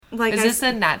Like, is this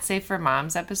a not safe for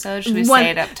moms episode? Should we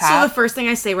say it up top? So the first thing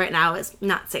I say right now is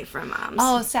not safe for moms.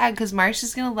 Oh, sad, because Marsh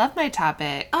is going to love my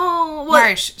topic. Oh, well.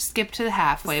 Marsh, skip to the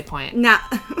halfway point. Nah.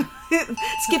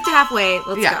 Skip to halfway.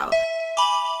 Let's go.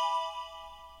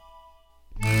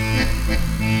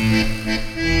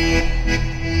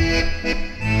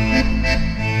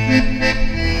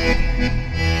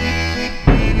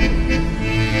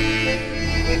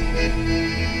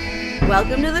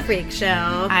 Welcome to The Freak Show.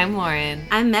 I'm Lauren.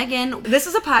 I'm Megan. This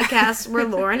is a podcast where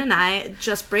Lauren and I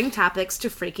just bring topics to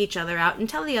freak each other out and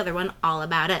tell the other one all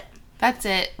about it. That's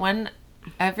it. One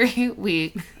every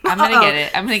week. I'm going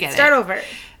to get it. Start over.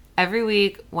 Every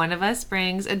week, one of us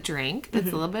brings a drink that's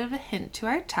a little bit of a hint to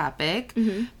our topic.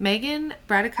 Mm-hmm. Megan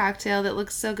brought a cocktail that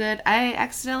looks so good, I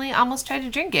accidentally almost tried to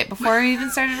drink it before we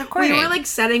even started recording. We were like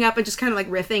setting up and just kind of like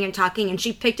riffing and talking, and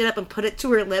she picked it up and put it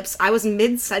to her lips. I was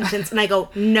mid-sentence, and I go,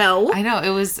 no. I know, it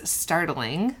was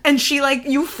startling. And she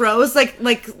you froze like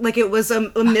it was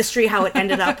a mystery how it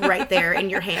ended up right there in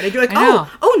your hand. And you're like,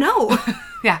 oh no.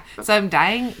 Yeah, so I'm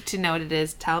dying to know what it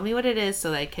is. Tell me what it is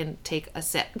so that I can take a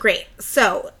sip. Great.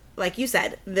 So, like you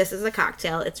said, this is a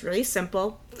cocktail. It's really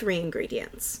simple. 3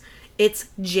 ingredients. It's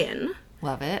gin.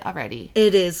 Love it already.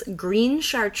 It is green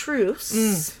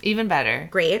chartreuse. Even better.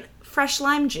 Great. Fresh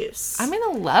lime juice. I'm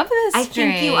going to love this I drink.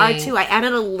 think you are too. I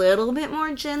added a little bit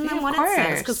more gin than what it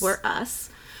says because we're us.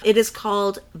 It is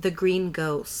called the Green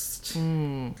Ghost.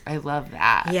 I love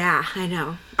that. Yeah, I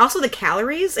know. Also, the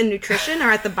calories and nutrition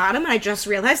are at the bottom, and I just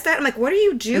realized that. I'm like, what are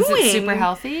you doing? Is it super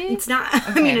healthy? It's not.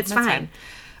 Okay, I mean, it's fine.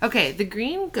 Okay, the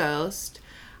Green Ghost.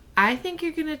 I think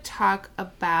you're going to talk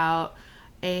about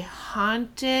a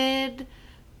haunted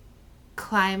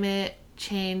climate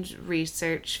change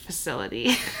research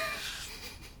facility.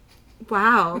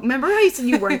 Wow. Remember how you said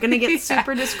you weren't going to get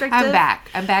super descriptive? I'm back.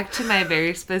 I'm back to my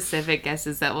very specific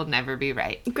guesses that will never be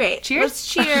right. Great. Cheers.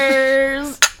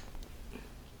 Cheers.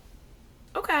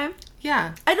 Okay.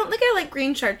 Yeah. I don't think I like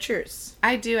green chartreuse.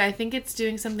 I do. I think it's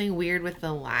doing something weird with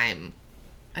the lime.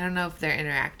 I don't know if they're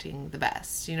interacting the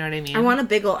best. You know what I mean? I want a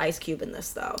big ol' ice cube in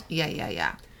this, though.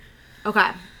 Yeah.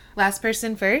 Okay. Last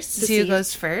person first? See who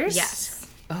goes first? Yes.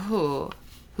 Oh.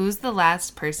 Who's the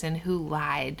last person who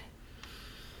lied?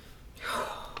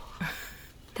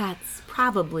 That's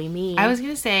probably me. I was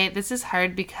going to say, this is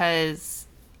hard because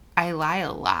I lie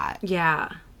a lot. Yeah.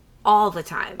 All the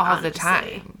time. All the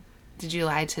time. Did you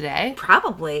lie today?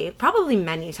 Probably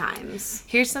many times.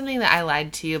 Here's something that I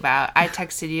lied to you about. I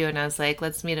texted you and I was like,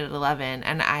 let's meet at 11.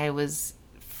 And I was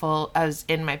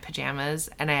in my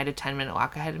pajamas and I had a 10-minute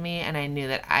walk ahead of me. And I knew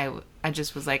that I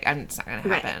just was like, it's not going to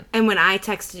happen. Right. And when I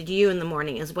texted you in the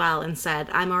morning as well and said,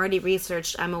 I'm already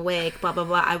researched, I'm awake, blah, blah,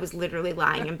 blah, I was literally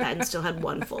lying in bed and still had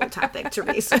one full topic to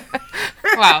research.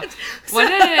 Wow.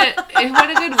 What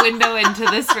a good window into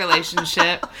this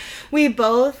relationship. We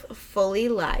both fully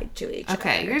lied to each other.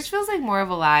 Okay, yours feels like more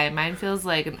of a lie. Mine feels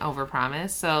like an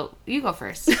overpromise. So you go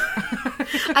first.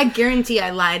 I guarantee I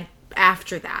lied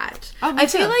after that. Oh, I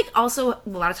feel like also a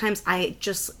lot of times I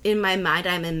just, in my mind,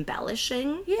 I'm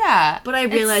embellishing. Yeah. But I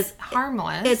realize it's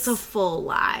harmless. It's a full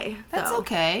lie. That's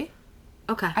okay.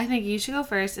 Okay. I think you should go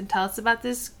first and tell us about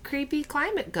this creepy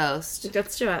climate ghost.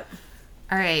 Let's do it.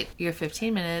 All right, your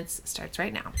 15 minutes starts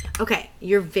right now. Okay,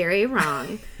 you're very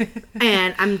wrong.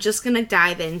 And I'm just going to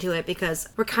dive into it because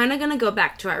we're kind of going to go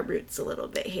back to our roots a little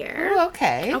bit here. Ooh,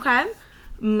 okay. Okay.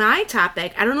 My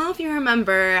topic, I don't know if you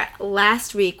remember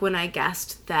last week when I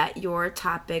guessed that your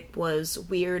topic was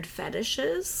weird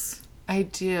fetishes. I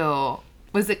do.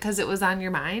 Was it because it was on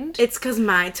your mind? It's because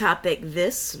my topic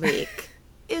this week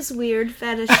is weird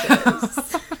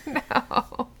fetishes.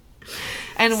 No.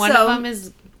 And one of them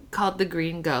is called the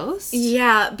Green Ghost?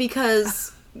 Yeah,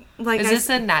 because is this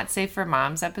a not safe for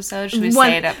moms episode? Should we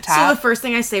say it up top? So the first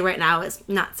thing I say right now is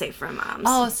not safe for moms.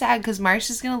 Oh, sad, because Marsh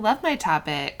is going to love my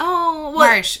topic. Oh, well.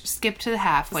 Marsh, skip to the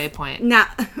halfway point. Nah.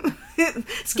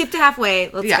 Skip to halfway.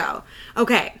 Let's go.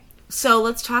 Okay, so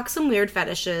let's talk some weird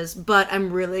fetishes, but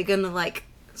I'm really going to,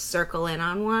 circle in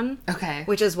on one. Okay.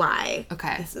 Which is why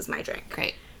this is my drink.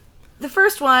 Great. The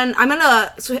first one,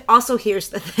 so also here's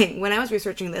the thing. When I was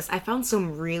researching this, I found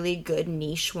some really good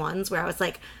niche ones where I was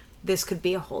like, this could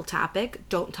be a whole topic.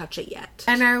 Don't touch it yet.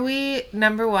 And are we,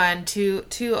 number one, two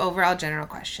overall general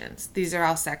questions. These are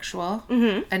all sexual.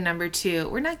 Mm-hmm. And number two,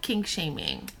 we're not kink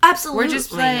shaming. Absolutely we're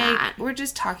just not. We're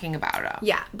just talking about them.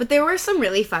 Yeah, but there were some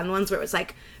really fun ones where it was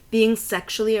like being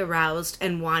sexually aroused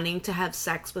and wanting to have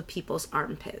sex with people's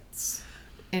armpits.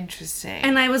 Interesting.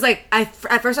 And I was like, at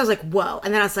first I was like, whoa.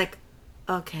 And then I was like,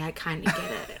 okay, I kind of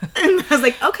get it. And I was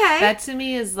like, okay. That to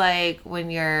me is like when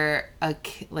you're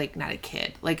like not a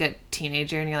kid, like a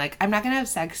teenager, and you're like, I'm not gonna have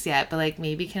sex yet, but like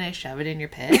maybe can I shove it in your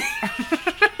pit?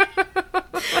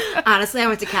 Honestly, I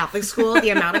went to Catholic school. The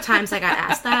amount of times I got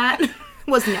asked that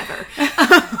was never.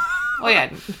 Oh yeah,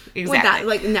 exactly. With that,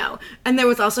 like, no. And there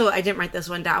was also, I didn't write this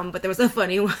one down, but there was a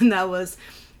funny one that was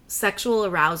sexual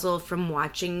arousal from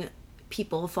watching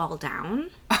people fall down.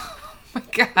 Oh my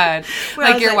god.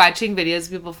 Like you're watching videos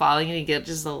of people falling and you get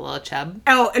just a little chub.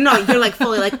 Oh, no, you're like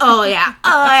fully like, oh yeah,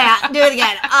 do it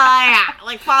again, oh yeah,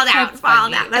 like fall down, That's fall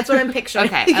funny. down. That's what I'm picturing.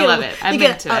 Okay, I love it. I'm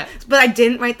into it. But I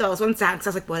didn't write those ones down because I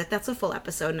was like, what if that's a full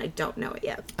episode and I don't know it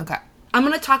yet? Okay. I'm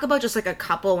going to talk about just like a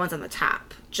couple ones on the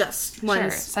top. Just ones.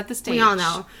 Sure, set the stage. We all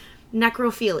know.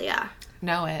 Necrophilia.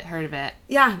 Know it, heard of it.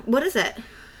 Yeah, what is it?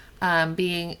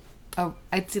 Being,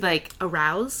 I'd see like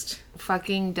Aroused?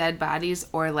 fucking dead bodies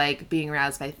or like being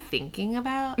aroused by thinking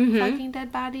about fucking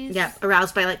dead bodies. Yeah,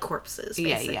 aroused by like corpses,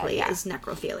 Yeah, basically, yeah. is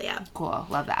necrophilia. Cool,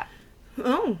 love that.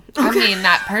 Oh. I mean,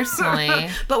 not personally.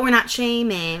 But we're not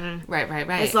shaming. Right.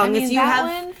 As long as you that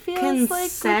have one feels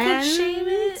like we could shame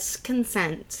it.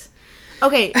 Consent.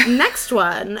 Okay, next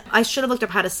one. I should have looked up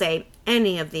how to say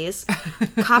any of these.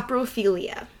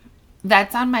 Coprophilia.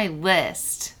 That's on my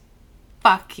list.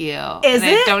 Fuck you. Is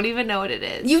and it? I don't even know what it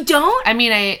is. You don't? I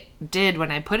mean, I did when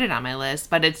I put it on my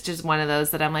list, but it's just one of those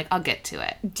that I'm like, I'll get to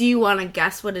it. Do you want to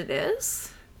guess what it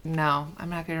is? No, I'm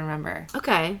not going to remember.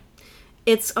 Okay.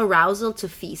 It's arousal to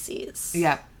feces.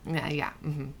 Yep. Yeah.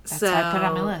 Mm-hmm. That's So, what I put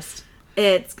on my list.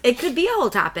 It could be a whole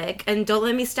topic, and don't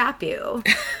let me stop you.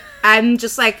 I'm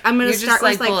just like, I'm gonna You're start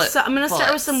just with like I'm gonna start with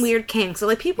bullets. some weird kinks. So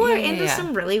like people are into Yeah.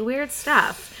 some really weird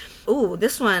stuff. Ooh,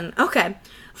 this one. Okay.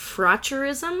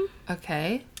 Frotcherism,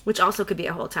 Okay. which also could be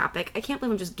a whole topic. I can't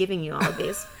believe I'm just giving you all of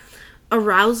these.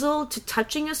 Arousal to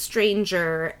touching a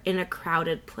stranger in a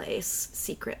crowded place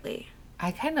secretly.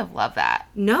 I kind of love that.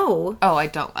 No. Oh, I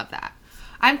don't love that.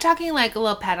 I'm talking like a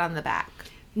little pat on the back.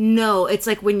 No, it's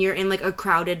like when you're in like a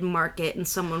crowded market and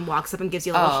someone walks up and gives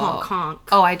you a little honk honk.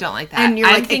 Oh, I don't like that. And you're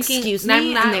I'm like, thinking, excuse and I'm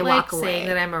me, not and they like walk saying away.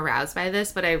 that I'm aroused by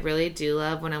this, but I really do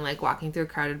love when I'm like walking through a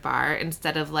crowded bar,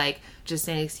 instead of like just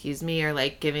saying excuse me or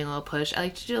like giving a little push, I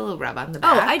like to do a little rub on the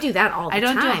back. Oh, I do that all the time. I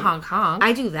don't do a honk honk.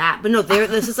 I do that. But no,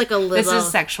 this is like a little... This is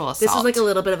sexual assault. This is like a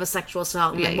little bit of a sexual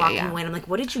assault. And Yeah, then yeah, walking yeah. away and I'm like,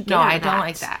 what did you get No, out I of don't that?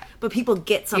 like that. But people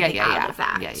get something out of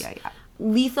that. Yeah.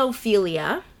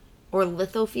 Lithophilia, or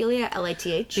lithophilia,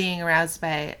 L-I-T-H. Being aroused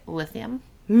by lithium.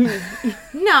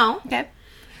 No. Okay.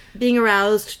 Being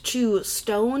aroused to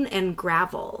stone and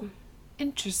gravel.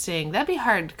 Interesting. That'd be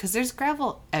hard because there's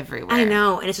gravel everywhere. I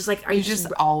know. And it's just like, are you just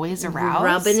always aroused?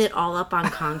 rubbing it all up on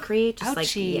concrete? Just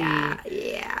Ouchie. like,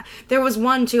 yeah. There was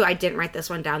one, too, I didn't write this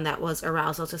one down, that was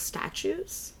arousal to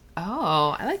statues.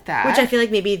 Oh, I like that. Which I feel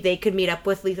like maybe they could meet up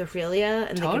with lithophilia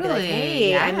and they could be like, Totally,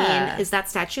 hey, I yeah. mean, is that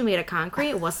statue made of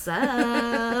concrete? What's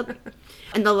up?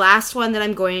 And the last one that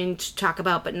I'm going to talk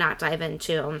about but not dive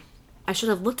into, I should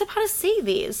have looked up how to say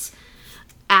these.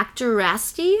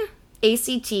 Actorasty,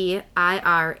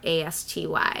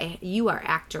 A-C-T-I-R-A-S-T-Y. You are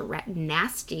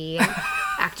nasty.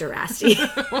 Actorasty.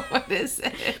 What is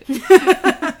it?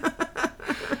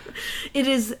 It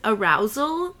is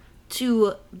arousal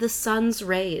to the sun's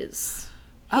rays.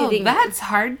 Oh, hitting that's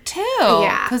hard too.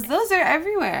 Yeah. Because those are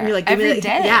everywhere. You're like, give every me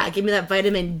day. Yeah, give me that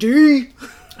vitamin D.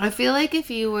 I feel like if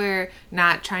you were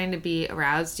not trying to be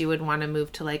aroused, you would want to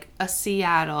move to like a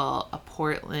Seattle, a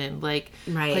Portland, like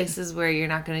Right. places where you're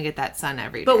not going to get that sun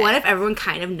every day. But what if everyone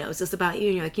kind of knows this about you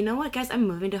and you're like, you know what, guys, I'm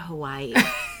moving to Hawaii.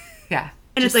 Yeah.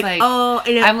 And Just it's like, oh,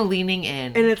 and I'm leaning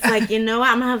in. and it's like, you know what,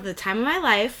 I'm going to have the time of my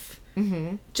life.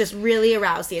 Mm-hmm. Just really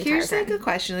aroused the entire Here's time. like a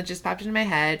question that just popped into my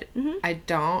head. Mm-hmm. I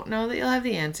don't know that you'll have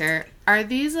the answer. Are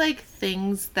these like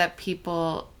things that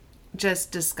people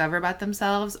just discover about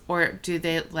themselves, or do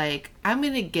they like, I'm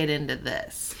gonna get into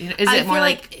this? You know, is I it more feel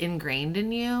like ingrained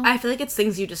in you? I feel like it's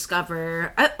things you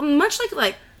discover, much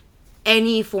like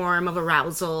any form of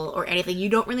arousal or anything. You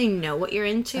don't really know what you're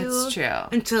into. That's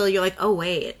true. Until you're like, oh,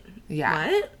 wait. Yeah.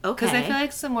 What? Okay. Because I feel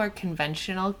like some more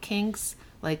conventional kinks,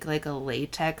 like a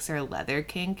latex or leather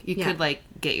kink, you Yeah. could like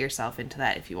get yourself into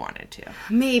that if you wanted to.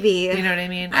 Maybe. You know what I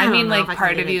mean? I I don't mean, know like if I can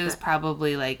part get of you into is it.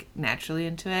 probably like naturally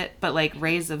into it, but like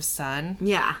rays of sun.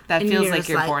 Yeah. That And feels you're like just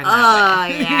you're like, born oh, that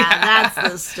way. yeah,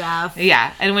 that's the stuff.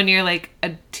 Yeah, and when you're like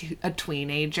a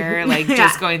teenager, like Yeah.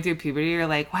 just going through puberty, you're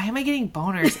like, why am I getting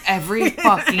boners every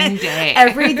fucking day?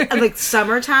 Every, like,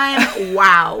 summertime,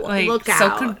 wow. like look so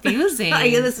out. confusing.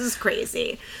 Like, this is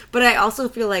crazy. But I also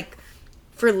feel like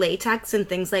for latex and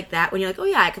things like that, when you're like, oh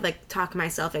yeah, I could like talk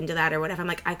myself into that or whatever, I'm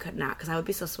like, I could not, because I would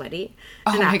be so sweaty.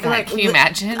 Oh my God, like, can you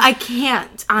imagine? I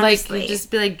can't, honestly. Like, you'd just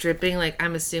be like dripping, like,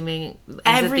 I'm assuming,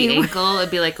 at the ankle,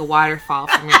 it'd be like a waterfall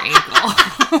from your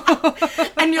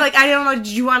ankle. And you're like, I don't know,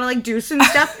 do you want to like do some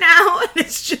stuff now? And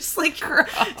it's just like, you're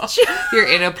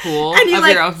in a pool and of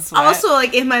like, your own sweat. Also,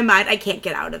 like, in my mind, I can't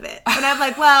get out of it. And I'm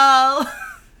like, well,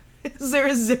 is there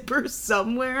a zipper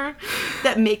somewhere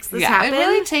that makes this happen? It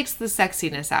really takes the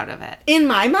sexiness out of it. In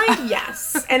my mind,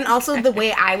 yes. And also the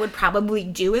way I would probably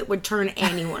do it would turn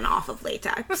anyone off of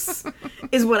latex,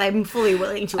 is what I'm fully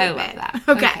willing to admit. I love that.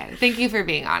 Okay. Thank you for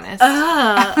being honest.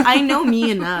 I know me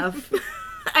enough.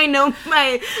 I know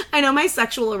my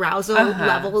sexual arousal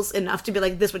levels enough to be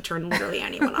like, this would turn literally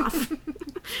anyone off.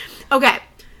 Okay.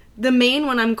 The main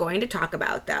one I'm going to talk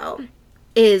about, though,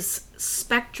 is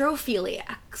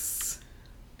spectrophiliacs.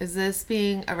 Is this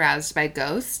being aroused by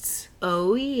ghosts?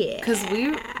 Oh, yeah. Because we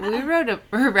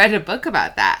read a book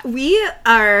about that. We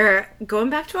are going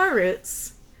back to our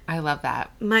roots. I love that.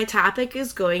 My topic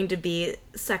is going to be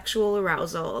sexual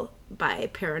arousal by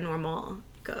paranormal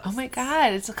ghosts. Oh my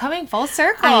God, it's coming full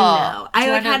circle. I know. Do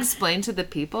you want to explain to the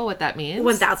people what that means?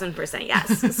 1000%,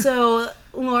 yes. So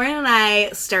Lauren and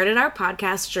I started our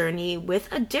podcast journey with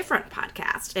a different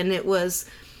podcast, and it was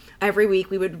every week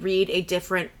we would read a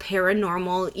different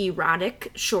paranormal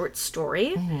erotic short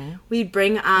story. Mm-hmm. We'd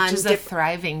bring on... Which is a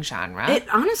thriving genre. It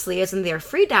honestly is, and they're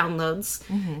free downloads.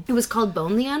 Mm-hmm. It was called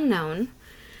Bone the Unknown,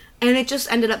 and it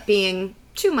just ended up being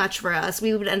too much for us.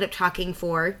 We would end up talking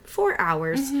for 4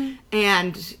 hours,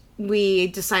 and we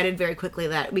decided very quickly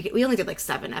that we only did like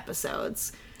 7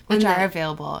 episodes. Which are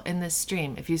available in this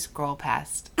stream if you scroll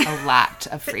past a lot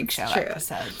of Freak Show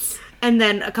episodes. And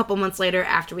then a couple months later,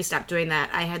 after we stopped doing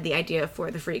that, I had the idea for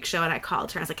the Freak Show, and I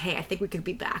called her. I was like, hey, I think we could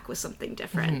be back with something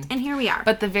different. And here we are.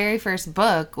 But the very first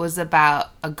book was about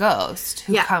a ghost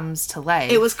who comes to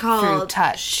life. It was called... through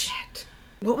touch. Shit.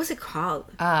 What was it called?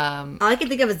 All I can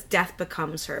think of is Death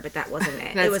Becomes Her, but that wasn't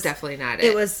it. That's definitely not it.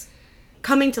 It was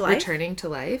Coming to Life. Returning to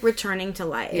Life. Returning to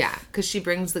Life. Yeah, because she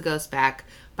brings the ghost back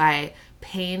by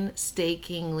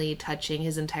painstakingly touching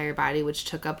his entire body, which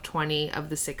took up 20 of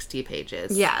the 60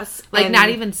 pages. Yes. Like, not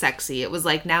even sexy. It was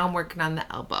like, now I'm working on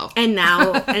the elbow. And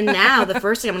now the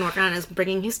first thing I'm working on is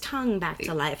bringing his tongue back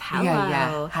to life. Hello.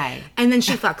 Yeah. Hi. And then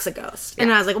she fucks a ghost.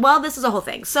 And I was like, well, this is a whole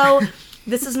thing. So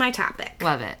this is my topic.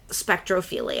 Love it.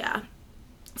 Spectrophilia.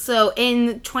 So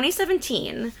in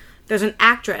 2017, there's an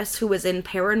actress who was in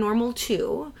Paranormal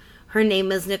 2. Her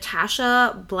name is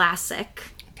Natasha Blasik.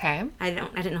 Okay. I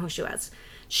didn't know who she was.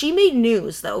 She made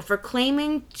news, though, for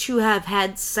claiming to have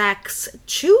had sex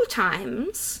 2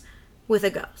 times with a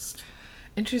ghost.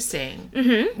 Interesting.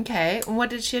 Mm-hmm. Okay.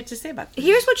 What did she have to say about this?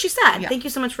 Here's what she said. Yeah. Thank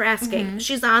you so much for asking. Mm-hmm.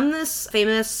 She's on this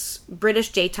famous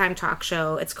British daytime talk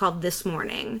show. It's called This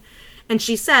Morning. And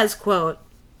she says, quote,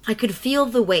 I could feel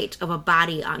the weight of a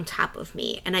body on top of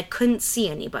me, and I couldn't see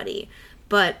anybody,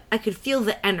 but I could feel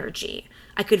the energy.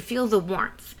 I could feel the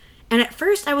warmth. And at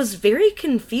first I was very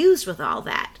confused with all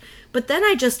that. But then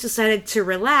I just decided to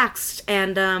relax,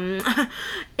 and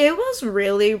it was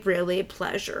really, really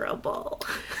pleasurable.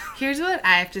 Here's what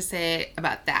I have to say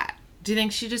about that. Do you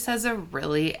think she just has a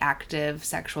really active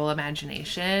sexual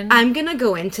imagination? I'm going to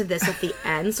go into this at the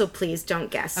end, so please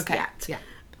don't guess yet. Yeah.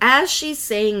 As she's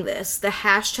saying this, the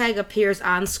hashtag appears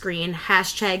on screen,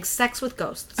 hashtag sex with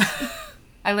ghosts.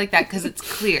 I like that because it's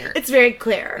clear. It's very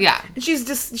clear. Yeah.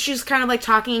 She's kind of like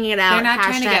talking it out. They're not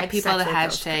trying to get people to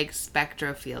hashtag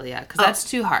spectrophilia because that's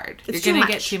too hard. You're going to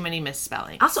get too many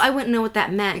misspellings. Also, I wouldn't know what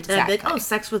that meant. Exactly. I'd be like, oh,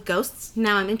 sex with ghosts?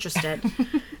 Now I'm interested.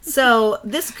 So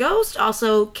this ghost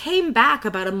also came back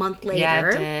about a month later. Yeah,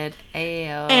 it did.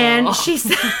 Ayo. And she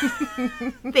said,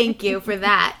 thank you for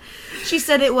that. She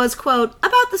said it was, quote,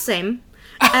 about the same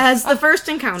as the first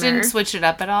encounter. Didn't switch it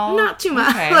up at all? Not too much.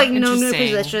 Okay. Like, no new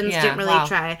positions. Yeah, didn't really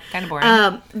try. Kind of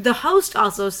boring. The host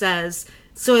also says,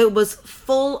 so it was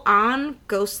full-on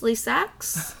ghostly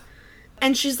sex?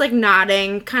 And she's, like,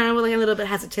 nodding, kind of like a little bit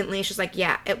hesitantly. She's like,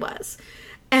 yeah, it was.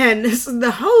 And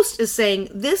the host is saying,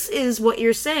 this is what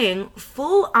you're saying,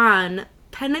 full-on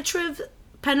penetrative,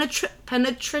 thank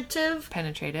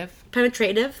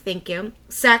you,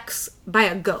 sex by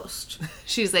a ghost.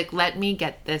 She's like, let me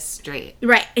get this straight.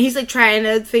 Right. He's like trying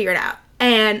to figure it out.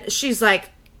 And she's like,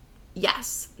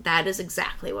 yes, that is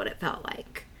exactly what it felt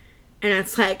like. And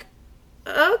it's like,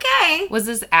 okay. Was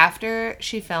this after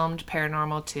she filmed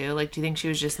Paranormal 2? Like, do you think she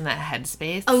was just in that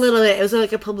headspace? A little bit. It was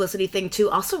like a publicity thing,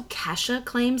 too. Also, Kesha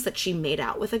claims that she made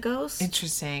out with a ghost.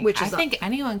 Interesting. Which I think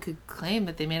anyone could claim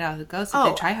that they made out with a ghost if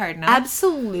they try hard enough.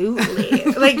 Absolutely.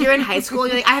 Like, you're in high school,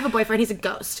 you're like, I have a boyfriend, he's a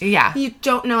ghost. Yeah. You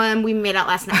don't know him, we made out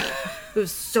last night. It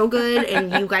was so good,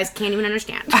 and you guys can't even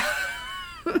understand.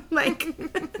 Like,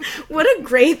 what a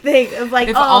great thing of like,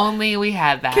 if only we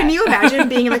had that. Can you imagine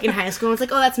being like in high school and it's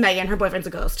like, oh, that's Megan, her boyfriend's a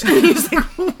ghost. And you just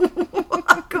like,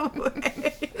 walk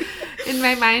away. In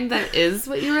my mind, that is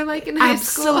what you were like in high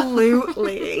school.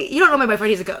 Absolutely. You don't know my boyfriend,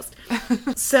 he's a ghost.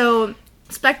 So,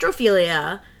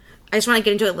 spectrophilia, I just want to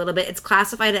get into it a little bit. It's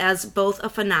classified as both a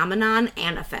phenomenon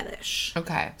and a fetish.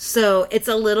 Okay. So, it's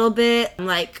a little bit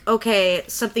like, okay,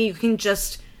 something you can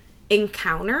just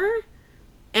encounter,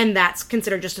 and that's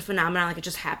considered just a phenomenon, like it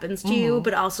just happens to you.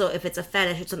 But also, if it's a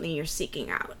fetish, it's something you're seeking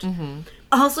out.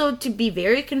 Also, to be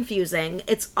very confusing,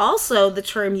 it's also the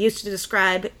term used to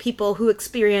describe people who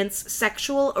experience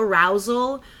sexual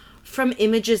arousal from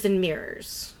images in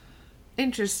mirrors.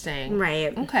 Interesting.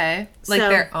 Right. Okay. Like So-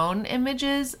 their own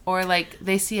images, or like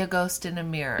they see a ghost in a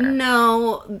mirror?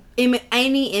 No,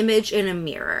 any image in a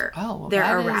mirror. Oh, well, they're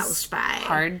that aroused is by.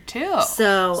 hard too.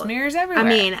 So There's mirrors everywhere. I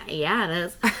mean, yeah,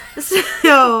 it is.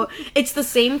 So it's the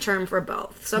same term for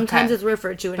both. Sometimes Okay. it's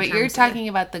referred to in But terms you're of- talking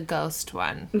about the ghost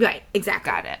one. Right, exactly.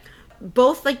 Got it.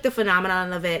 Both like the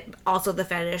phenomenon of it, also the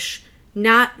fetish,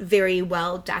 not very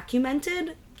well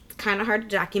documented. Kind of hard to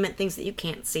document things that you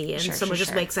can't see, and someone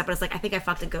just wakes up and it's like, I think I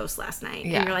fucked a ghost last night.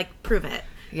 Yeah. And you're like, prove it.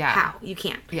 Yeah. How? You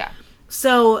can't. Yeah.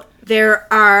 So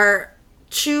there are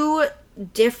two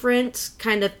different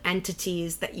kind of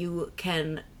entities that you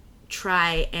can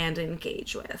try and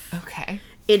engage with. Okay.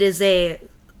 It is a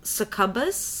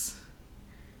succubus,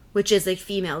 which is a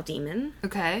female demon,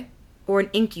 Okay. or an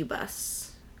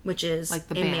incubus, which is Like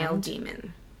the a male band?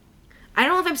 demon. I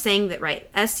don't know if I'm saying that right.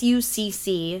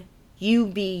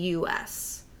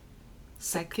 SUCCUBUS.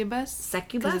 Succubus?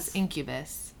 Succubus? Because it's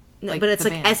incubus. No, but it's the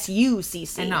like band.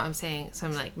 SUCC. I know, I'm saying, so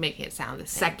I'm like making it sound the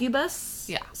same. Succubus?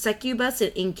 Yeah. Succubus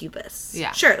and incubus.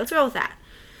 Yeah. Sure, let's roll with that.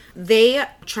 They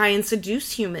try and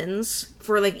seduce humans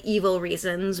for like evil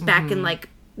reasons back in like,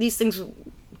 these things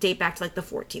date back to like the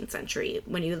 14th century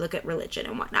when you look at religion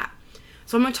and whatnot.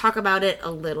 So I'm going to talk about it a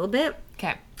little bit.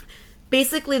 Okay.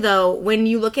 Basically, though, when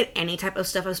you look at any type of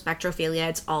stuff of spectrophilia,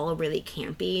 it's all really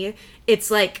campy.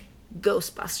 It's like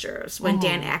Ghostbusters, when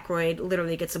Dan Aykroyd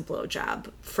literally gets a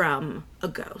blowjob from a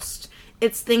ghost.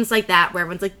 It's things like that where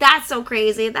everyone's like, that's so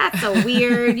crazy, that's so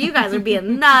weird, you guys are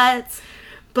being nuts.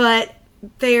 But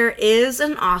there is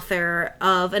an author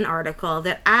of an article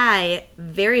that I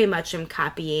very much am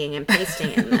copying and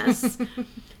pasting in this.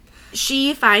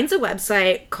 She finds a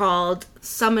website called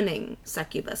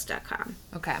summoningsuccubus.com.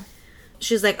 Okay.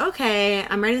 She's like, okay,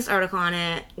 I'm writing this article on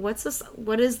it.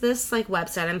 What is this like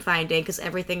website I'm finding? Because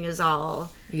everything is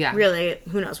all really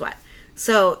who knows what.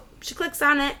 So she clicks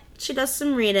on it. She does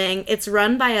some reading. It's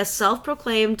run by a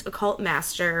self-proclaimed occult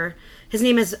master. His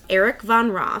name is Eric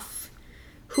von Roth,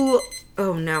 who,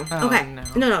 oh no. Okay.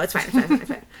 No, it's fine. It's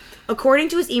fine. According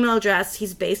to his email address,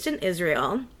 he's based in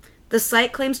Israel. The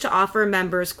site claims to offer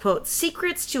members, quote,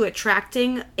 secrets to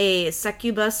attracting a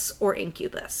succubus or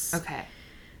incubus. Okay.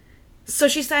 So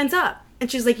she signs up,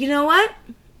 and she's like, you know what?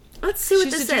 Let's see what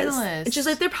She's this a is. journalist. And she's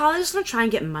like, they're probably just going to try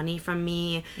and get money from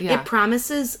me. Yeah. It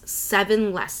promises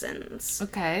 7 lessons.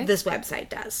 Okay. This website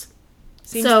does.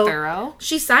 Seems So thorough.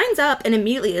 she signs up and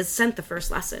immediately is sent the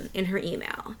first lesson in her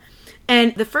email.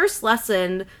 And the first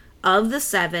lesson of the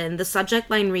 7, the subject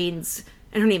line reads,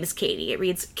 and her name is Katie. It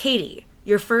reads, Katie,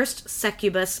 your first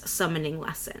succubus summoning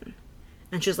lesson.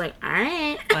 And she's like, all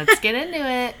right. Let's get into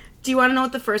it. Do you want to know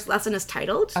what the first lesson is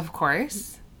titled? Of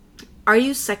course. Are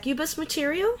you succubus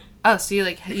material? Oh, so you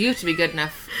have to be good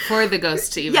enough for the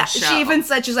ghost to even show. She even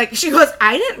said, she goes,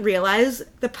 I didn't realize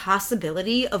the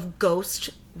possibility of ghost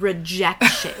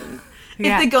rejection.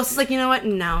 Yeah. If the ghost is like, you know what,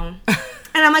 no.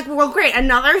 And I'm like, well, great,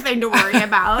 another thing to worry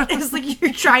about is like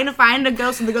you're trying to find a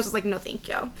ghost and the ghost is like, no, thank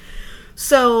you.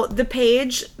 So the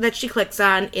page that she clicks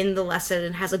on in the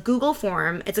lesson has a Google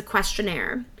form. It's a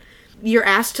questionnaire. You're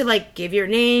asked to like give your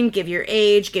name, give your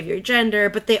age, give your gender,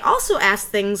 but they also ask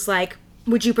things like,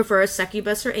 would you prefer a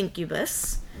succubus or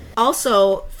incubus?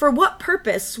 Also, for what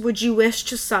purpose would you wish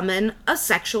to summon a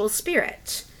sexual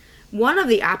spirit? One of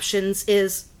the options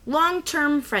is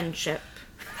long-term friendship.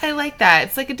 I like that.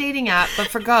 It's like a dating app, but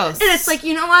for ghosts. And it's like,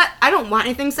 you know what? I don't want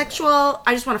anything sexual.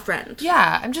 I just want a friend.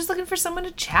 Yeah, I'm just looking for someone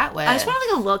to chat with. I just want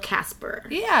like a little Casper.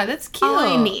 Yeah, that's cute. All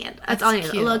I need. That's all I need.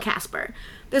 A little Casper.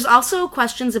 There's also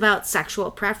questions about sexual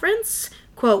preference.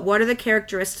 Quote, what are the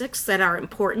characteristics that are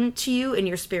important to you in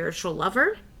your spiritual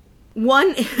lover?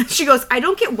 One, she goes, I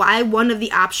don't get why one of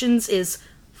the options is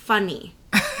funny.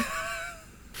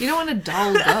 You don't want a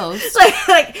dull ghost.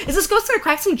 like, is this ghost gonna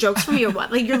crack some jokes for me or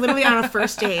what? Like, you're literally on a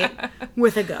first date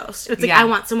with a ghost. It's like, Yeah. I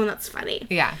want someone that's funny.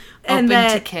 Yeah. And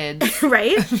open to kids.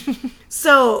 Right?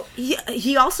 So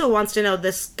he also wants to know,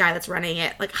 this guy that's running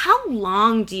it, like, how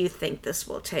long do you think this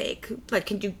will take? Like,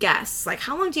 can you guess? Like,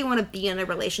 how long do you want to be in a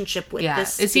relationship with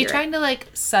this spirit? Is he trying to, like,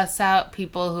 suss out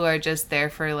people who are just there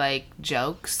for, like,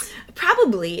 jokes?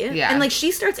 Probably. Yeah. And, like,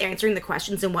 she starts answering the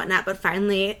questions and whatnot, but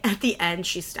finally, at the end,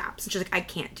 she stops. And she's like, I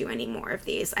can't do any more of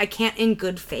these. I can't, in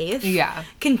good faith,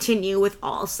 continue with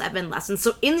all 7 lessons.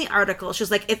 So in the article,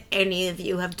 she's like, if any of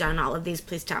you have done all of these,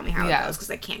 please tell me how it goes, because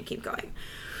I can't keep going.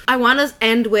 I want to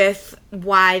end with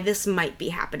why this might be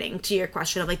happening, to your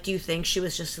question of, like, do you think she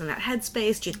was just in that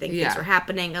headspace? Do you think things were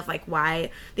happening, of, like, why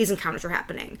these encounters were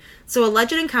happening? So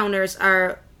alleged encounters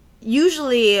are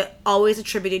usually always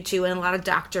attributed to, and a lot of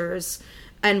doctors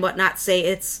and whatnot say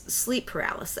it's sleep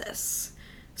paralysis.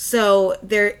 So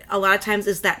there, a lot of times,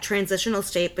 is that transitional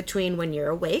state between when you're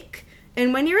awake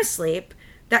and when you're asleep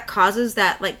that causes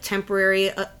that, like, temporary,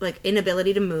 like,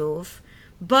 inability to move.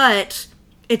 But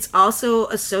it's also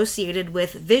associated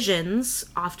with visions,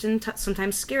 often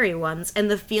sometimes scary ones,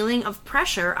 and the feeling of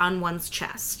pressure on one's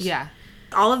chest. Yeah.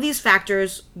 All of these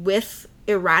factors with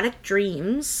erotic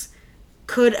dreams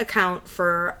could account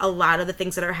for a lot of the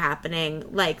things that are happening,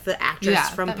 like the actress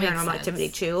from Paranormal Activity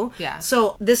 2. Yeah.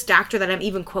 So this doctor that I'm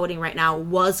even quoting right now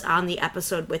was on the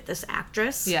episode with this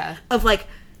actress. Yeah. Of, like,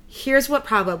 here's what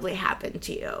probably happened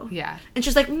to you. Yeah. And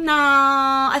she's like,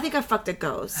 nah, I think I fucked a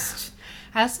ghost.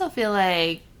 I also feel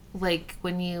like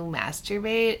when you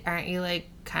masturbate, aren't you, like,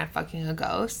 kind of fucking a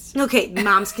ghost? Okay,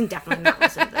 moms can definitely not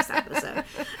listen to this episode.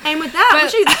 And with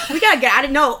that, we gotta get out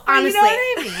of... No, honestly. You know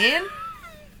what I mean?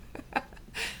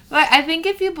 But I think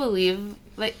if you believe...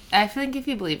 if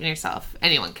you believe in yourself,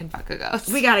 anyone can fuck a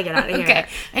ghost. We gotta get out of here. Okay.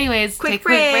 Anyways, quick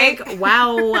break.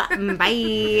 Wow.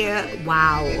 Bye.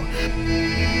 Wow.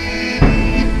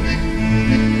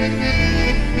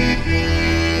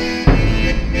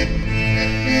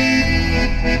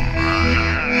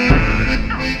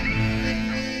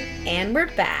 And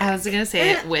we're back. I was going to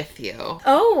say it with you.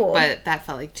 Oh. But that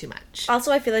felt like too much.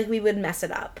 Also, I feel like we would mess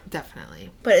it up.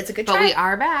 Definitely. But it's a good try. But we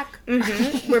are back.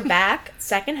 Mm-hmm. We're back.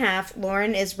 Second half.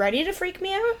 Lauren is ready to freak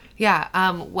me out.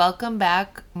 Yeah. Welcome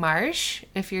back, Marsh,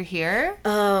 if you're here.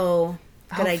 Oh,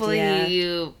 good Hopefully idea.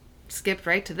 you skipped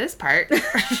right to this part.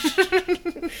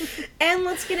 And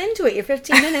let's get into it. Your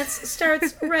 15 minutes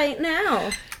starts right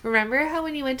now. Remember how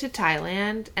when you went to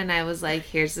Thailand and I was like,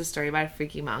 here's the story about a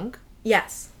freaky monk?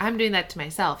 Yes. I'm doing that to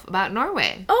myself about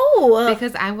Norway. Oh.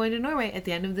 Because I'm going to Norway at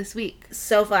the end of this week.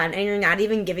 So fun. And you're not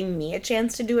even giving me a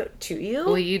chance to do it to you?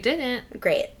 Well, you didn't.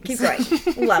 Great. Keep going.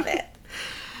 Love it.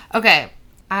 Okay.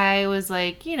 I was,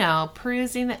 like,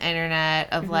 perusing the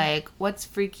internet of, like, what's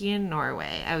freaky in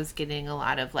Norway. I was getting a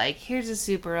lot of, like, here's a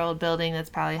super old building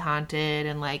that's probably haunted,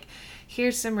 and, like,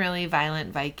 here's some really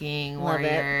violent Viking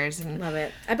warriors. Love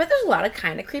it. I bet there's a lot of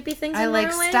kind of creepy things in Norway.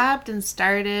 I, like, stopped and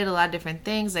started a lot of different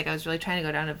things. Like, I was really trying to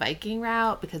go down a Viking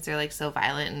route because they're, like, so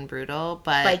violent and brutal,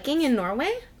 but... Viking in Norway?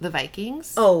 The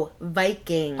Vikings? Oh,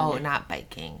 Viking. Oh, not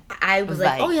biking. I was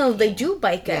like, they do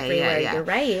bike everywhere. Yeah. You're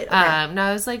right. Okay. No,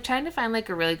 I was, like, trying to find, like,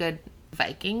 a really good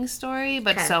Viking story,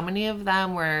 but so many of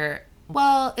them were...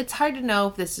 Well, it's hard to know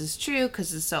if this is true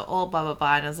because it's so old, blah, blah,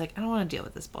 blah. And I was like, I don't want to deal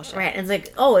with this bullshit. Right. And it's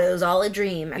like, oh, it was all a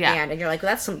dream at the end. And you're like,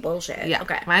 well, that's some bullshit. Yeah.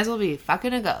 Okay. Might as well be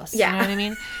fucking a ghost. Yeah. You know what I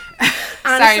mean?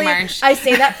 Honestly, sorry, Marsh. I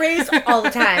say that phrase all the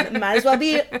time. Might as well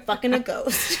be fucking a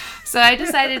ghost. So I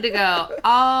decided to go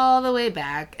all the way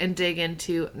back and dig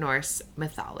into Norse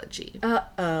mythology.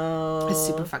 Uh-oh. It's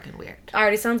super fucking weird.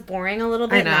 Already sounds boring a little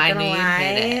bit. I know, you'd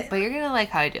hate it. But you're going to like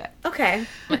how I do it. Okay.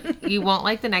 You won't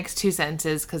like the next 2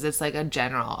 sentences because it's like a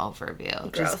general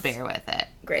overview. Gross. Just bear with it.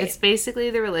 Great. It's basically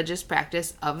the religious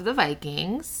practice of the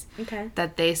Vikings. Okay.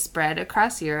 That they spread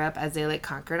across Europe as they, like,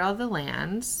 conquered all the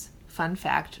lands. Fun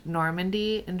fact,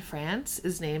 Normandy in France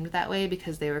is named that way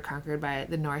because they were conquered by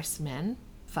the Norsemen.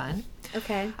 Fun.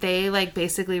 Okay. They, like,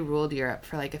 basically ruled Europe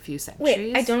for, like, a few centuries.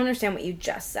 Wait, I don't understand what you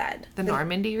just said. The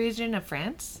Normandy region of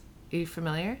France? Are you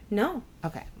familiar? No.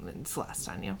 Okay. It's lost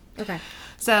on you. Okay.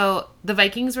 So, the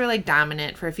Vikings were, like,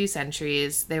 dominant for a few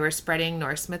centuries. They were spreading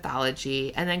Norse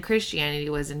mythology. And then Christianity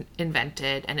was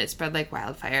invented, and it spread like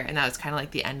wildfire. And that was kind of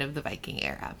like the end of the Viking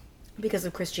era. Because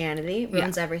of Christianity,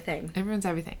 ruins everything. It ruins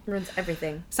everything. Ruins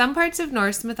everything. Some parts of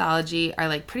Norse mythology are,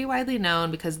 like, pretty widely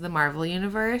known because of the Marvel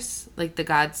universe. Like, the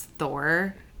gods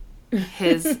Thor,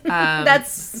 his...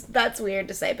 That's weird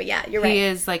to say, but yeah, you're right. He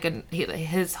is, like,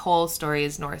 his whole story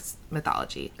is Norse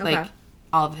mythology. Okay. Like,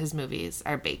 all of his movies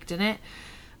are baked in it.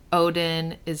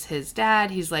 Odin is his dad.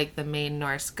 He's, like, the main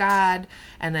Norse god.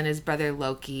 And then his brother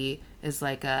Loki is,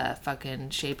 like, a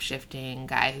fucking shape-shifting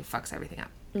guy who fucks everything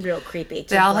up. Real creepy.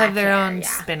 They all have their own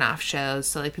spin-off shows,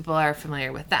 so, like, people are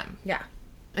familiar with them. Yeah.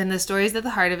 And the stories at the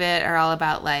heart of it are all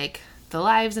about, like, the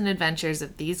lives and adventures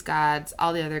of these gods,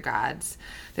 all the other gods.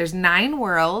 There's 9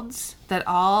 worlds that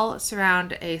all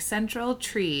surround a central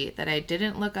tree that I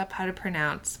didn't look up how to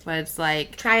pronounce, but it's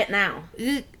like... Try it now.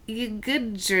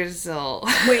 Yggdrasil.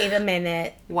 Wait a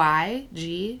minute.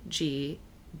 Yggdrasil.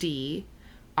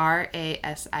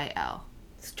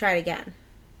 Let's try it again.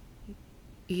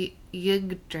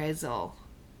 Yggdrasil.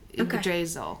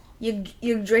 Yggdrasil.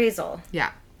 Yggdrasil.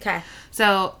 Yeah. Okay.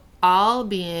 So all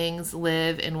beings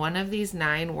live in one of these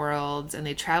 9 worlds, and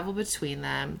they travel between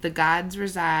them. The gods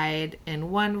reside in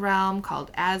one realm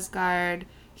called Asgard.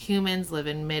 Humans live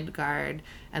in Midgard,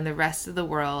 and the rest of the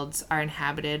worlds are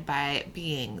inhabited by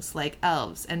beings like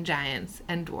elves and giants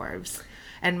and dwarves.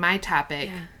 And my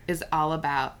topic is all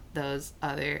about those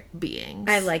other beings.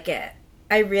 I like it.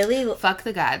 I really... Fuck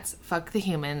the gods. Fuck the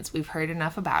humans. We've heard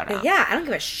enough about them. Yeah, I don't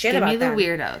give a shit about them. Give me the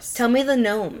weirdos. Tell me the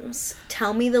gnomes.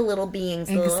 Tell me the little beings,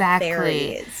 the little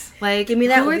fairies. Like, give me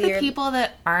that who are the people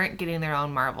that aren't getting their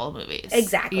own Marvel movies?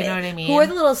 Exactly. You know what I mean? Who are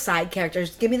the little side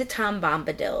characters? Give me the Tom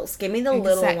Bombadils. Give me the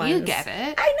little ones. You get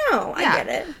it. I know. I get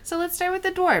it. So let's start with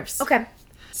the dwarves. Okay.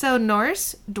 So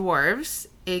Norse dwarves,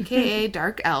 a.k.a.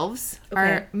 dark elves,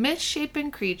 are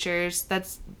misshapen creatures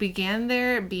that began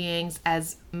their beings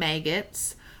as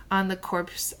maggots on the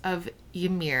corpse of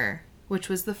Ymir, which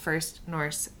was the first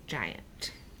Norse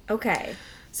giant. Okay.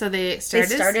 So they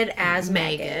started as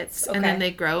maggots. And then they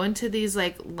grow into these,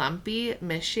 like, lumpy,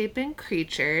 misshapen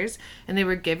creatures, and they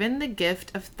were given the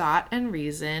gift of thought and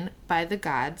reason by the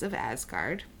gods of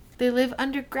Asgard. They live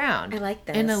underground. I like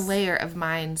this. In a layer of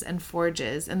mines and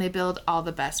forges, and they build all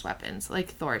the best weapons, like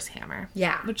Thor's hammer.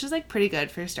 Yeah. Which is, like, pretty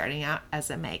good for starting out as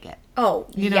a maggot. Oh,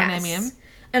 You know what I mean?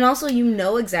 And also, you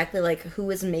know exactly, like, who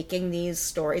is making these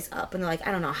stories up. And they're like,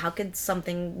 I don't know, how could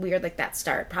something weird like that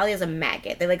start? Probably as a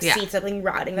maggot. They, like, see something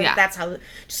rotting. Like, that's how...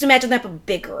 Just imagine that, but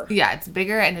bigger. Yeah, it's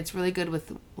bigger, and it's really good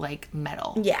with, like,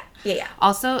 metal. Yeah.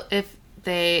 Also, if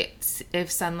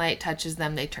sunlight touches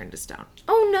them, they turn to stone.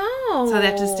 Oh, no. So they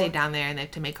have to stay down there, and they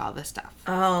have to make all this stuff.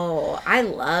 Oh, I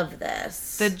love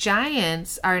this. The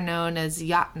giants are known as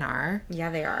Jotnar. Yeah,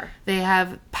 they are. They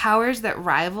have powers that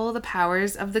rival the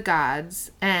powers of the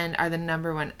gods and are the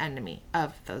number 1 enemy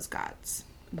of those gods.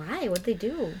 Why? What'd they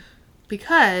do?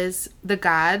 Because the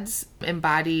gods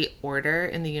embody order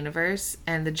in the universe,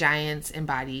 and the giants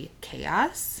embody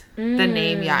chaos. The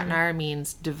name Jotnar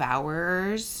means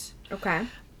devourers. Okay.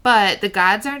 But the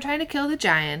gods aren't trying to kill the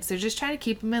giants. They're just trying to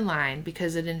keep them in line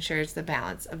because it ensures the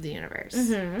balance of the universe.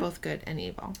 Both good and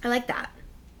evil. I like that.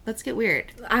 Let's get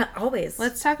weird. Always.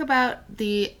 Let's talk about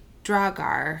the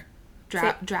Draugr.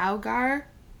 Draugr?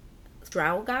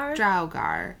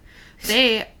 Draugr?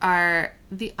 They are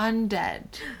the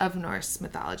undead of Norse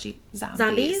mythology.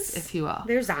 Zombies, if you will.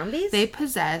 They're zombies? They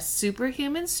possess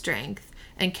superhuman strength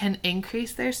and can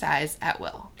increase their size at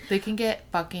will. They can get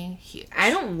fucking huge.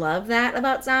 I don't love that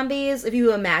about zombies. If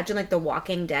you imagine, like, The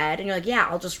Walking Dead, and you're like, yeah,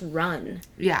 I'll just run.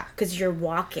 Yeah. Because you're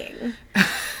walking.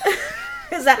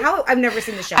 Is that how? I've never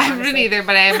seen the show. I haven't either,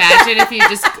 but I imagine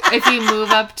if you move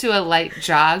up to a light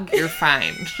jog, you're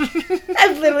fine.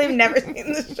 I've literally never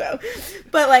seen the show.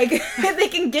 But, like, if they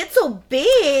can get so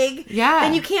big,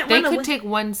 then you can't run away. They could take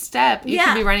one step. You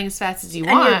can be running as fast as you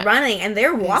want. And you're running, and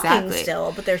they're walking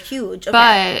still, but they're huge.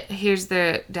 Okay. But here's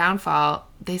the downfall.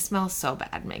 They smell so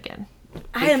bad, Megan.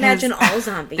 I imagine all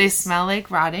zombies. They smell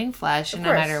like rotting flesh, and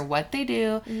no matter what they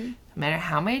do, no matter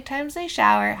how many times they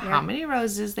shower, how many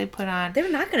roses they put on.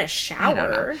 They're not going to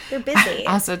shower. They're busy.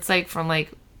 Also, it's like from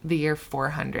like the year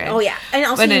 400. Oh, yeah. And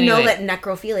also know that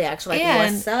necrophiliacs are like,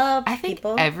 what's up, I think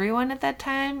everyone at that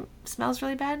time smells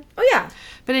really bad. Oh, yeah.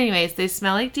 But anyways, they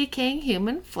smell like decaying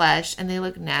human flesh, and they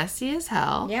look nasty as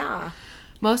hell. Yeah.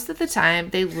 Most of the time,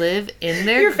 they live in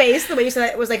their... Your face, the way you said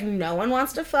it, was like, no one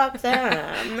wants to fuck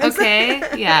them. Okay,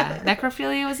 yeah.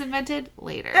 Necrophilia was invented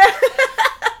later.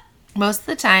 Most of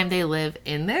the time, they live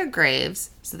in their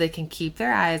graves so they can keep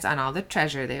their eyes on all the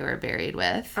treasure they were buried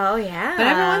with. Oh, yeah. But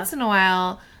every once in a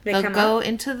while, they'll go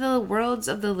into the worlds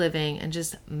of the living and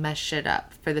just mess shit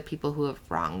up for the people who have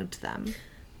wronged them.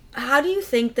 How do you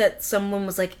think that someone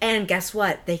was like, and guess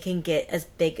what? They can get as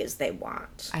big as they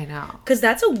want. I know. Because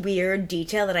that's a weird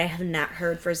detail that I have not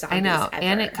heard for zombies. I know. Ever.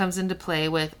 And it comes into play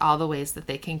with all the ways that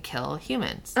they can kill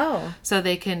humans. Oh. So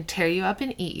they can tear you up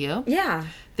and eat you. Yeah.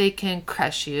 They can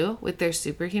crush you with their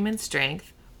superhuman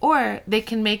strength. Or they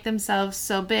can make themselves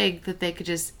so big that they could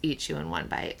just eat you in one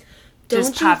bite.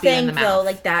 Don't you think, though,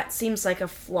 like that seems like a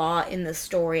flaw in the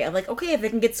story of like, okay, if they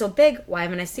can get so big, why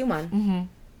haven't I seen one? Mm-hmm.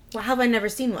 Well, how have I never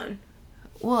seen one?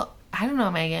 Well, I don't know,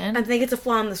 Megan. I think it's a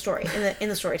flaw in the story, in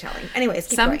the storytelling. Anyways,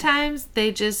 keep Sometimes going.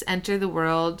 They just enter the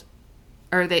world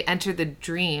or they enter the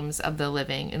dreams of the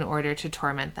living in order to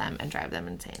torment them and drive them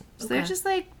insane. So they're just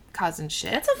like causing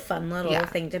shit. That's a fun little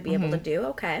thing to be able to do.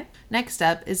 Okay. Next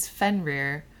up is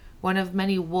Fenrir, one of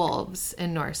many wolves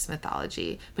in Norse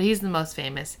mythology, but he's the most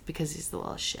famous because he's the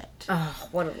little shit. Oh,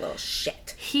 what a little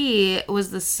shit. He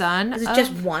was the son Is it of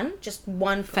just one? Just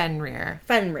one? Fenrir.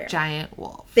 Fenrir. Giant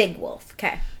wolf. Big wolf.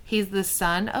 Okay. He's the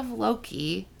son of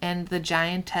Loki and the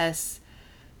giantess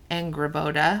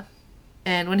Angrboda.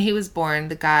 And when he was born,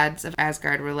 the gods of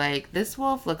Asgard were like, this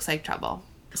wolf looks like trouble.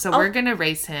 So we're going to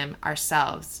raise him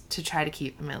ourselves to try to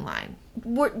keep him in line.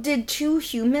 Did 2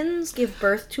 humans give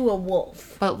birth to a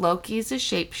wolf? But Loki's a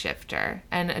shapeshifter,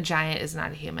 and a giant is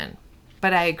not a human.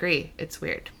 But I agree. It's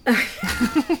weird.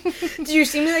 Did you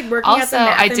see me, like, working also, out the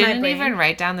math I in my didn't brain? even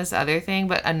write down this other thing,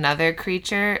 but another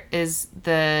creature is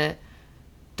the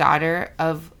daughter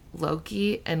of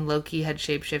Loki, and Loki had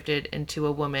shapeshifted into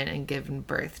a woman and given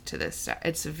birth to this star.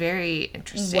 It's very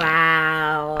interesting.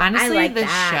 Wow. Honestly, I like the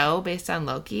that. show based on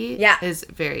Loki is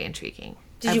very intriguing.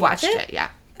 Did you watch it? Yeah.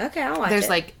 Okay, I'll watch There's it.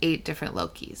 like 8 different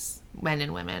Lokis, men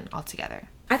and women all together.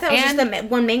 I thought it was just the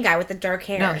one main guy with the dark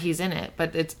hair. No, he's in it,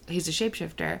 but he's a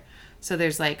shapeshifter. So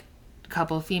there's like a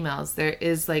couple females. There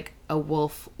is like a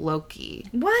wolf Loki.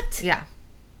 What? Yeah.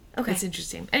 Okay. It's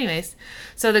interesting. Anyways,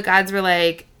 so the gods were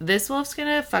like, this wolf's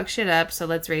gonna fuck shit up, so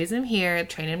let's raise him here,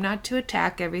 train him not to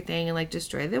attack everything and like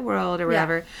destroy the world or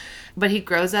whatever. Yeah. But he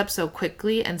grows up so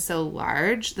quickly and so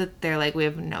large that they're like, we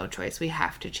have no choice. We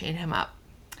have to chain him up.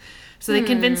 So they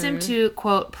convince him to,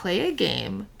 quote, play a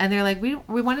game. And they're like, we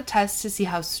want to test to see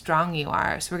how strong you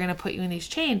are. So we're going to put you in these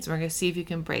chains. And we're going to see if you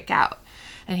can break out.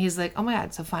 And he's like, oh my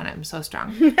God, so fun. I'm so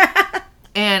strong.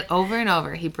 And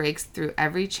over, he breaks through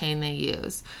every chain they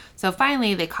use. So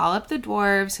finally, they call up the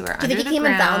dwarves who are under the ground. Do you think he came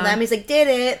and found them? He's like, did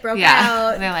it, broke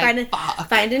out. And they're like, fuck.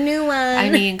 Find a new one. I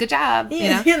mean, good job. Yeah. You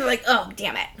know? They're like, oh,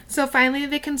 damn it. So finally,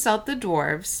 they consult the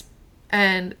dwarves.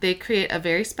 And they create a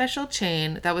very special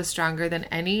chain that was stronger than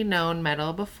any known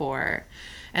metal before.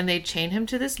 And they chain him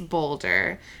to this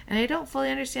boulder. And I don't fully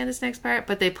understand this next part,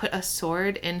 but they put a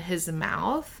sword in his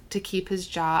mouth to keep his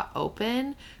jaw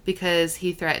open because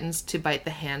he threatens to bite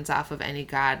the hands off of any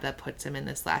god that puts him in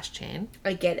this last chain.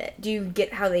 I get it. Do you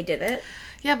get how they did it?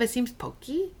 Yeah, but it seems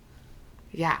pokey.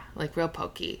 Yeah, like real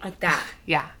pokey. Like that.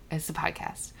 Yeah, it's a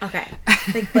podcast. Okay.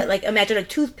 But imagine a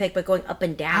toothpick, but going up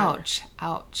and down.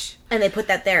 Ouch. And they put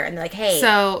that there, and they're like, hey.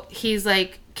 So he's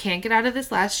like, can't get out of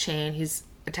this last chain. He's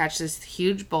attached to this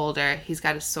huge boulder. He's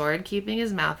got a sword keeping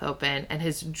his mouth open, and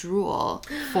his drool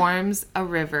forms a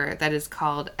river that is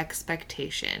called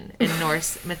Expectation in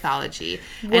Norse mythology.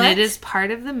 What? And it is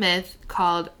part of the myth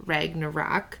called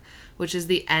Ragnarok, which is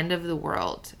the end of the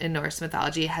world in Norse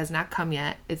mythology. It has not come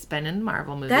yet. It's been in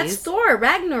Marvel movies. That's Thor,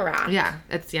 Ragnarok. Yeah,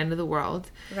 it's the end of the world.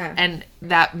 Okay. And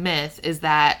that myth is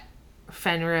that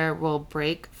Fenrir will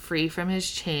break free from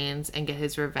his chains and get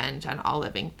his revenge on all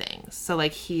living things. So,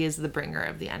 like, he is the bringer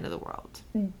of the end of the world.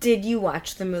 Did you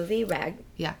watch the movie,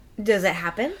 Yeah. Does it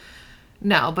happen?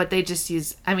 No, but they just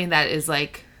use... I mean, that is,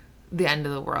 like, the end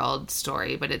of the world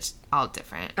story, but it's all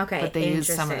different. Okay, but they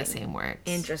use some of the same words.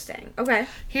 Interesting. Okay.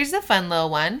 Here's a fun little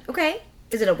one. Okay.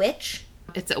 Is it a witch?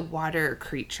 It's a water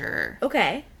creature.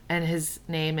 Okay. And his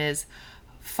name is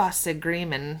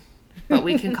Fossagriman, but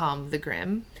we can call him the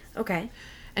Grim. Okay.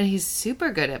 And he's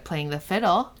super good at playing the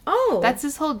fiddle. Oh. That's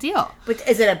his whole deal. But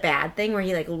is it a bad thing where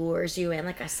he, like, lures you in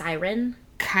like a siren?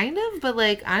 Kind of, but,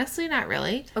 like, honestly, not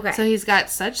really. Okay. So he's got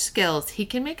such skills. He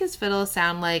can make his fiddle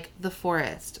sound like the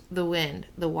forest, the wind,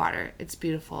 the water. It's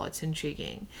beautiful. It's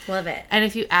intriguing. Love it. And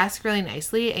if you ask really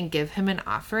nicely and give him an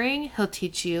offering, he'll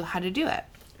teach you how to do it.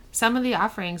 Some of the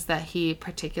offerings that he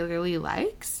particularly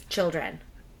likes. Children.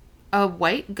 A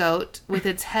white goat with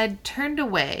its head turned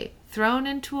away, thrown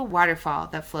into a waterfall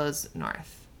that flows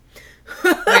north.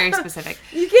 Very specific.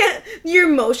 You can't... Your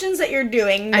motions that you're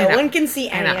doing, no one can see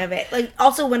any of it. Like,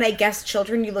 also, when I guessed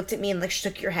children, you looked at me and, like,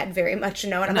 shook your head very much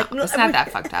no. And I'm like, no, it's not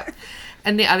that fucked up.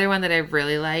 And the other one that I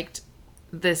really liked,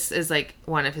 this is, like,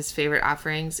 one of his favorite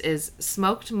offerings, is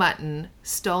smoked mutton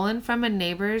stolen from a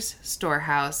neighbor's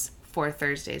storehouse 4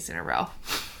 Thursdays in a row.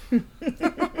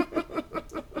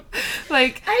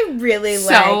 Like, I really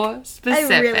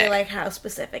specific. I really like how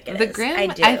specific it is. The Grim,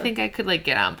 I think I could, like,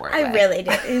 get on board with. I really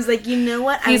did. He's like, you know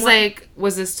what? He's like,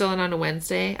 was this stolen on a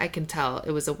Wednesday? I can tell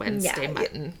it was a Wednesday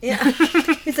mutton. Yeah.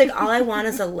 He's like, all I want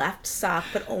is a left sock,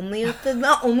 but only if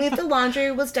the laundry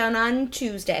was done on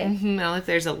Tuesday. Mm-hmm. Now, if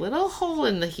there's a little hole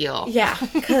in the heel. Yeah,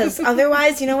 because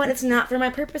otherwise, you know what? It's not for my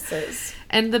purposes.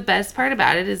 And the best part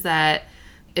about it is that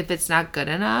if it's not good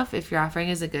enough, if your offering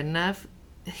isn't good enough,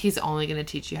 he's only going to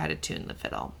teach you how to tune the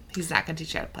fiddle. He's not going to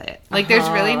teach you how to play it. Like, there's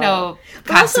really no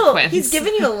consequence. Also, he's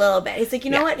giving you a little bit. He's like,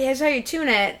 you know what? Here's how you tune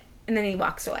it. And then he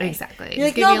walks away. Exactly. You're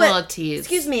like, give you a little tease.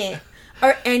 Excuse me.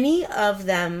 Are any of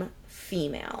them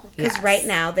female? Because right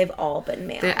now, they've all been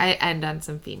male. I end on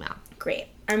some female. Great.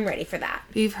 I'm ready for that.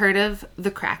 You've heard of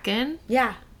the Kraken?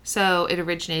 Yeah. So it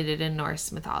originated in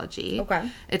Norse mythology. Okay.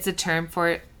 It's a term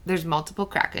for, there's multiple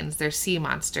krakens. They're sea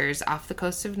monsters off the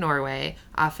coast of Norway,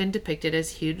 often depicted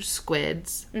as huge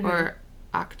squids or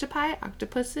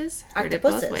octopuses. Heard it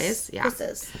both ways. Yeah.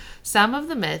 Some of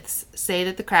the myths say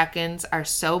that the krakens are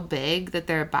so big that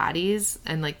their bodies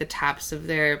and like the tops of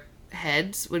their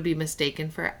heads would be mistaken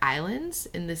for islands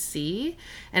in the sea,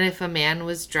 and if a man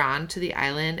was drawn to the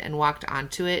island and walked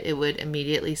onto it, it would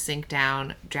immediately sink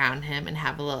down, drown him, and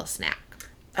have a little snack.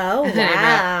 Oh,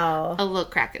 wow. A little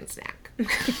kraken snack. A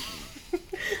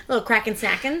little kraken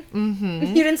snacking? Mm-hmm.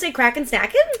 You didn't say kraken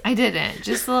snacking? I didn't.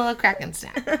 Just a little kraken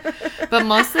snack. But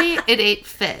mostly it ate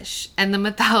fish, and the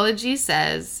mythology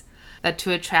says that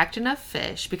to attract enough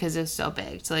fish, because it was so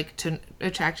big, so like to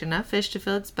attract enough fish to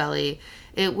fill its belly,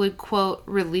 it would, quote,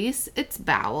 release its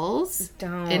bowels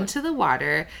into the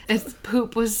water. Its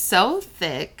poop was so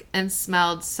thick and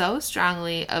smelled so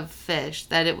strongly of fish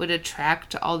that it would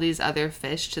attract all these other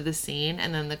fish to the scene,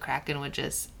 and then the kraken would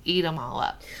just eat them all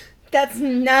up. That's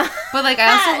not... But, like,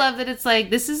 I also love that it's like,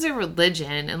 this is a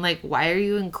religion, and, like, why are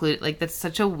you including... Like, that's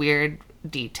such a weird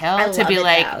detail to be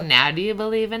like, though. Now do you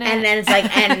believe in it? And then it's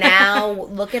like, and now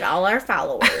look at all our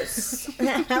followers.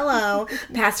 Hello.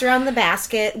 Pass around the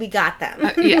basket. We got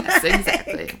them. Yes,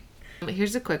 exactly.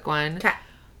 Here's a quick one. Okay.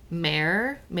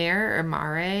 Mare or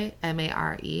mare,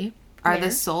 M-A-R-E, are the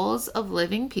souls of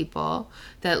living people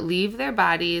that leave their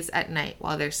bodies at night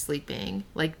while they're sleeping,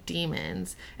 like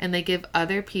demons, and they give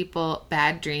other people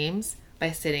bad dreams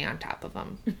by sitting on top of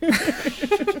them.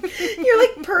 You're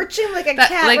like perching like a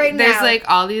cat like, right now. There's like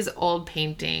all these old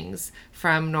paintings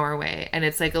from Norway, and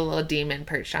it's like a little demon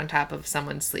perched on top of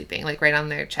someone sleeping, like right on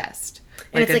their chest.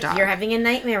 And it's like dog. You're having a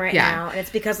nightmare right now, and it's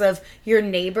because of your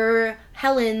neighbor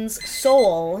Helen's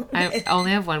soul. I only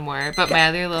have one more, but my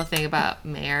other little thing about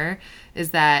mare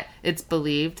is that it's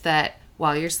believed that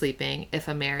while you're sleeping, if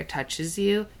a mare touches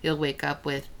you, you'll wake up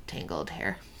with tangled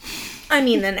hair. I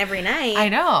mean, then every night. I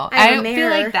know. I feel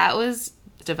like that was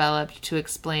developed to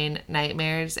explain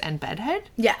nightmares and bedhead.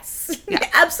 Yes. Yeah.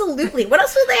 Absolutely. What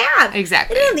else do they have?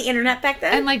 Exactly. They didn't have the internet back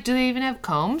then. And, like, do they even have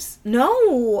combs?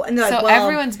 No. And they're so like, well,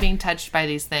 everyone's being touched by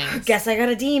these things. Guess I got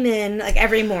a demon, like,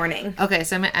 every morning. Okay,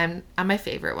 so I'm on my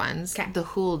favorite ones. Okay. The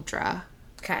huldra.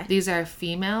 Okay. These are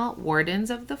female wardens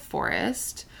of the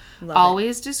forest.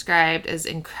 Always described as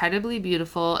incredibly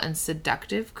beautiful and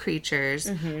seductive creatures.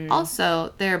 Mm-hmm.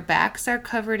 Also, their backs are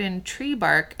covered in tree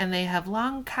bark, and they have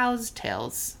long cow's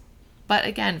tails. But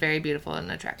again, very beautiful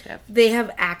and attractive. They have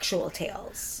actual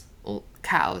tails.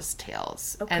 Cow's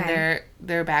tails. Okay. And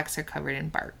their backs are covered in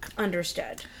bark.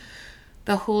 Understood.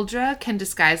 The huldra can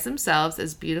disguise themselves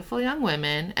as beautiful young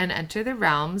women and enter the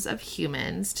realms of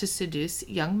humans to seduce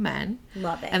young men.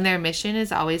 Love it. And their mission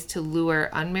is always to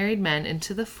lure unmarried men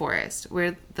into the forest,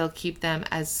 where they'll keep them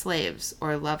as slaves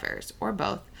or lovers or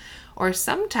both. Or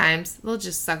sometimes they'll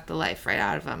just suck the life right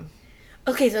out of them.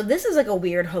 Okay, so this is like a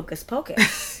weird hocus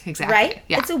pocus. Exactly. Right?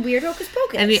 Yeah. It's a weird hocus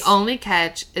pocus. And the only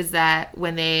catch is that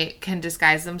when they can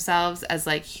disguise themselves as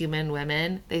like human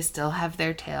women, they still have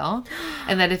their tail.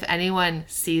 And that if anyone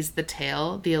sees the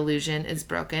tail, the illusion is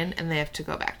broken and they have to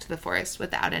go back to the forest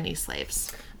without any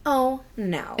slaves. Oh,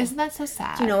 no. Isn't that so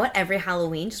sad? Do you know what? Every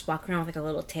Halloween, just walk around with like a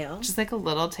little tail. Just like a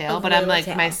little tail. But I'm like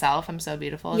myself. I'm so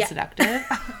beautiful and seductive.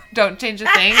 Don't change a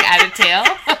thing. Add a tail.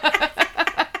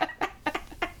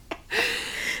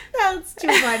 That's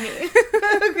too funny.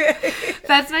 Okay.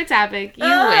 That's my topic. You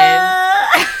win.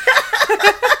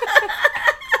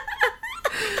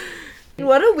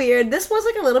 What a weird... This was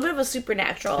like a little bit of a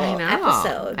supernatural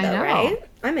episode, though, right?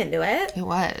 I'm into it. It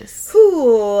was.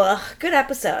 Whew. Good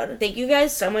episode. Thank you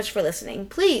guys so much for listening.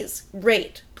 Please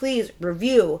rate. Please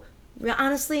review.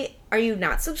 Honestly, are you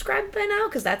not subscribed by now?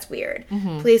 Because that's weird.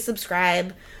 Mm-hmm. Please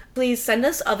subscribe. Please send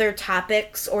us other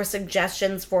topics or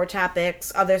suggestions for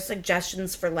topics, other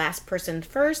suggestions for last person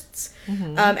firsts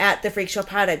at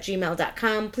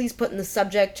thefreakshowpod@gmail.com. Please put in the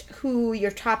subject who your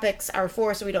topics are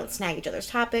for so we don't snag each other's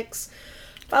topics.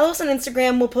 Follow us on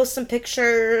Instagram. We'll post some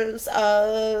pictures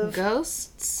of...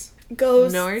 Ghosts.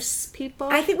 Norse people.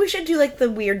 I think we should do like the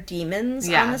weird demons,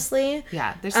 honestly.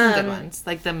 Yeah, there's some good ones.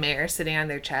 Like the mare sitting on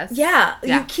their chest. Yeah.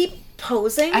 You keep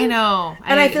posing. I know.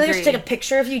 And I feel like I should take a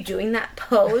picture of you doing that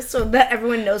pose so that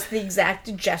everyone knows the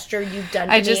exact gesture you've done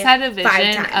to me. I just had a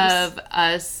vision of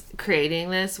us creating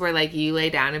this where, like, you lay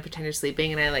down and pretend you're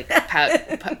sleeping, and I, like,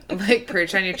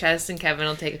 perch on your chest, and Kevin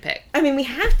will take a pic. I mean, we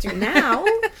have to now.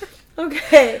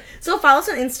 Okay. So follow us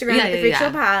on Instagram at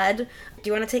thefreakshowpod. Do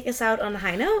you want to take us out on a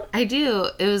high note? I do.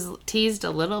 It was teased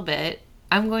a little bit.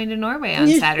 I'm going to Norway on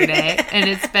Saturday, and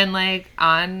it's been, like,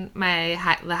 on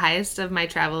the highest of my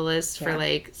travel list for,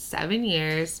 like, 7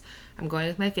 years. I'm going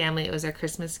with my family. It was our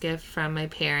Christmas gift from my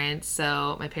parents.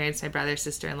 So my parents, my brother,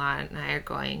 sister-in-law, and I are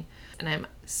going. And I'm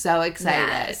so excited.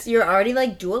 Yes. You're already,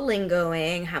 like,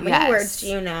 Duolingoing. How many words do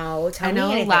you know? Tell me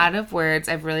anything. A lot of words.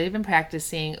 I've really been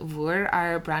practicing Hvor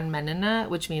er brandmennene,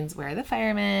 which means where are the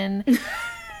firemen?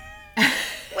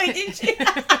 Wait, did you?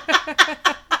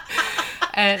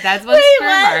 That's what's for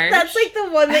March. That's, like, the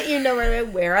one that you know.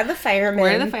 Where are the firemen?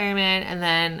 Where are the firemen? And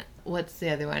then, what's the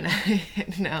other one?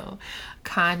 No.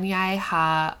 Kan jeg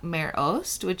ha mer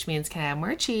ost, which means can I have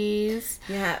more cheese?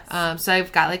 Yes. So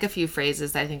I've got, like, a few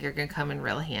phrases that I think are going to come in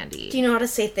real handy. Do you know how to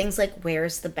say things like,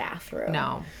 where's the bathroom?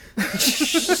 No.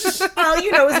 All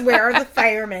you know is, where are the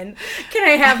firemen? Can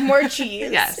I have more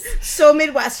cheese? Yes. So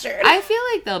Midwestern. I feel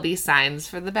like there'll be signs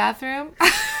for the bathroom.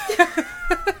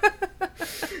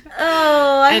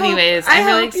 Oh, I'm really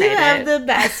excited. You have the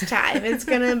best time. It's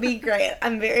going to be great.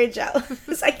 I'm very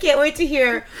jealous. I can't wait to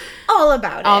hear all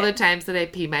about it. All the times that I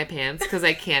pee my pants because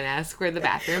I can't ask where the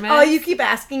bathroom is. All you keep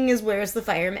asking is, where's the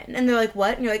fireman? And they're like,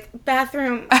 what? And you're like,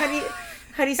 bathroom. How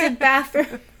do you say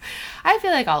bathroom? I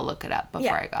feel like I'll look it up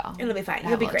before I go. It'll be fine.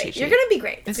 You'll be great. You're going to be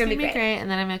great. It's going to be great.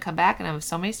 And then I'm going to come back and I have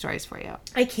so many stories for you.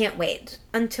 I can't wait.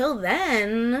 Until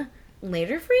then,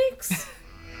 later, freaks.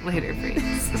 Later,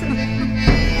 freaks.